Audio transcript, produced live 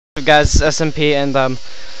up, guys? SMP, and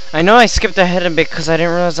I know I skipped ahead a bit because I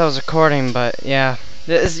didn't realize I was recording, but yeah,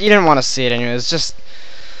 you didn't want to see it anyway. It's just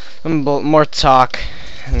more talk,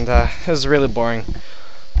 and it was really boring.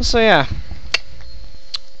 So yeah,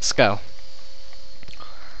 let's go.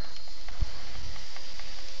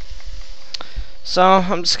 So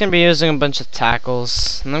I'm just gonna be using a bunch of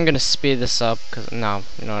tackles, and I'm gonna speed this up because no,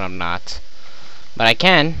 you know what, I'm not, but I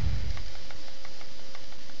can.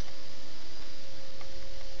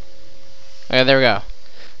 Okay, there we go.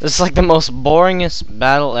 This is like the most boringest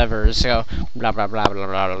battle ever. Just go blah blah blah blah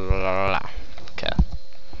blah blah blah blah. Okay.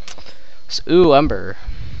 So, ooh, Umber.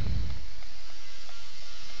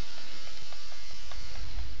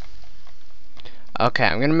 Okay,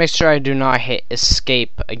 I'm gonna make sure I do not hit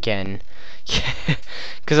escape again.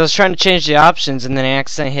 Because I was trying to change the options and then I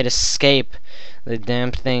accidentally hit escape. The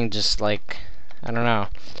damn thing just like, I don't know,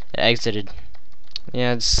 it exited.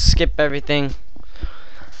 Yeah, just skip everything.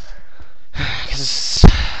 Cause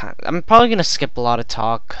I'm probably gonna skip a lot of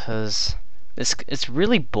talk because it's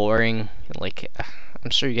really boring. Like, I'm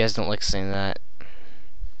sure you guys don't like saying that.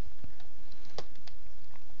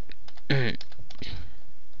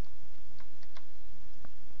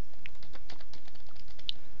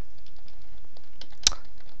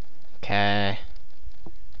 Okay.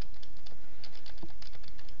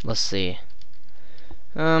 Let's see.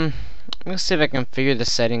 I'm gonna see if I can figure the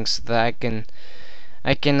settings so that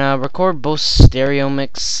I can record both stereo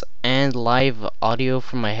mix and live audio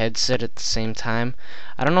from my headset at the same time.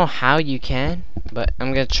 I don't know how you can, but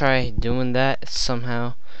I'm gonna try doing that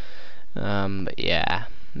somehow. But yeah,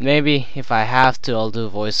 maybe if I have to, I'll do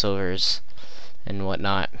voiceovers and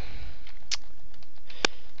whatnot.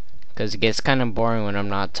 Because it gets kind of boring when I'm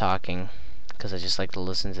not talking, because I just like to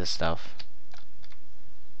listen to stuff.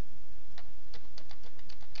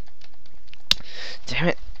 Damn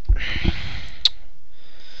it.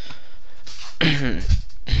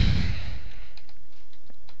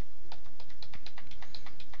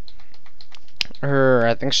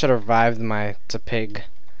 I think I should have revived my pig.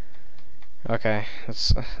 Okay,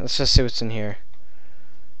 let's just see what's in here.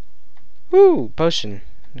 Woo, potion.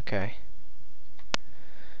 Okay.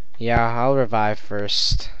 Yeah, I'll revive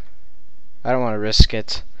first. I don't want to risk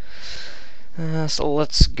it. So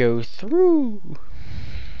let's go through.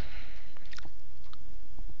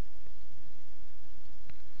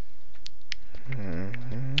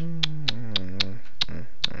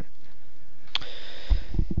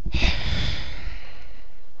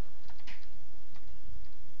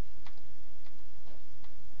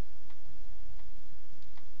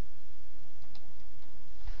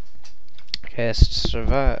 Okay,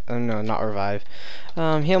 survive. No, not revive.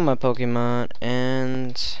 Heal my Pokemon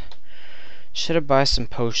and should I buy some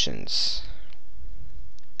potions?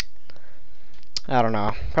 I don't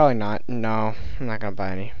know. Probably not. No, I'm not gonna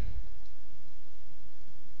buy any.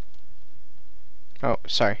 Oh,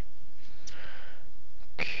 sorry.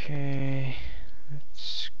 Okay,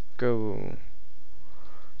 let's go.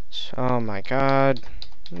 Oh my God,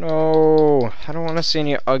 no! I don't want to see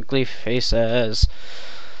any ugly faces.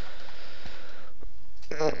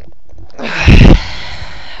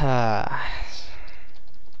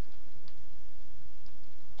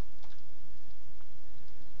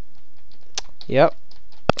 Yep,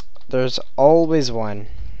 there's always one.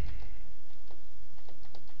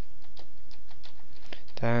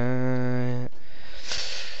 Oh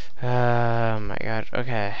my God.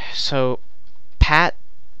 Okay, so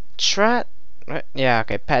Patrat? What? Yeah,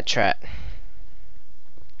 okay, Patrat.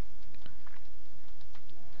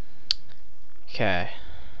 Okay.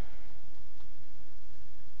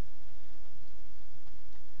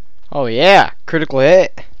 Oh yeah, critical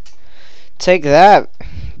hit. Take that,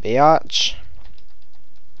 biatch.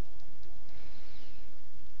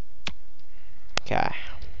 Okay.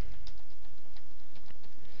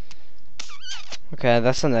 Okay,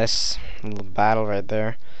 that's a nice little battle right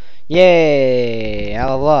there. Yay! I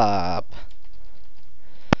level up.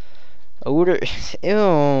 Odor.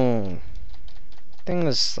 Ew. Thing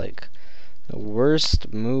is like the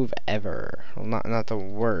worst move ever. Well, not the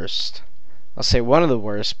worst. I'll say one of the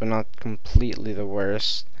worst, but not completely the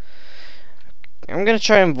worst. I'm gonna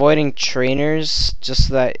try avoiding trainers just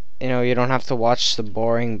so that you don't have to watch the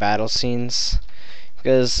boring battle scenes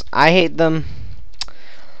because I hate them.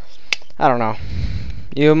 I don't know.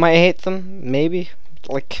 You might hate them, maybe.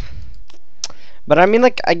 Like, but I mean,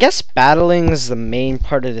 like, I guess battling is the main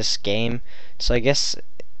part of this game, so I guess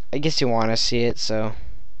you want to see it. So,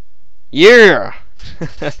 yeah,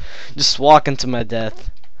 just walk into my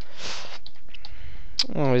death.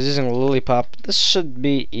 Oh, he's using Lillipup. This should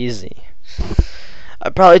be easy. I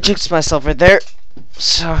probably jinxed myself right there.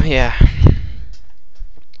 So yeah.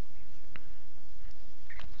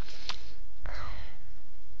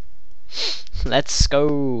 Let's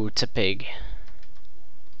go to pig.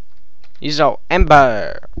 Use your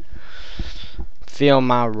ember. Feel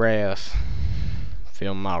my wrath.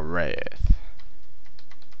 Feel my wrath.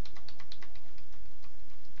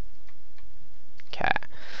 Okay.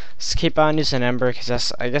 Let's keep on using ember because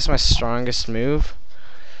that's, I guess, my strongest move.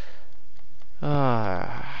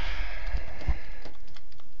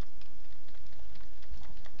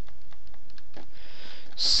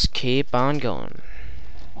 Just keep on going.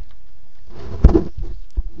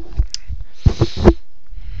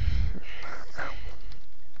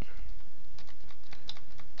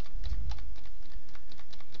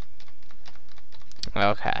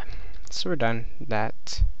 Okay, so we're done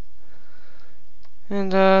that.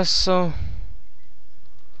 And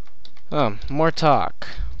more talk.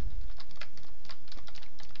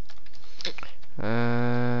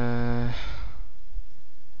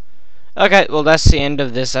 Okay, well that's the end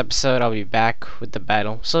of this episode. I'll be back with the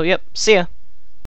battle. So yep, see ya.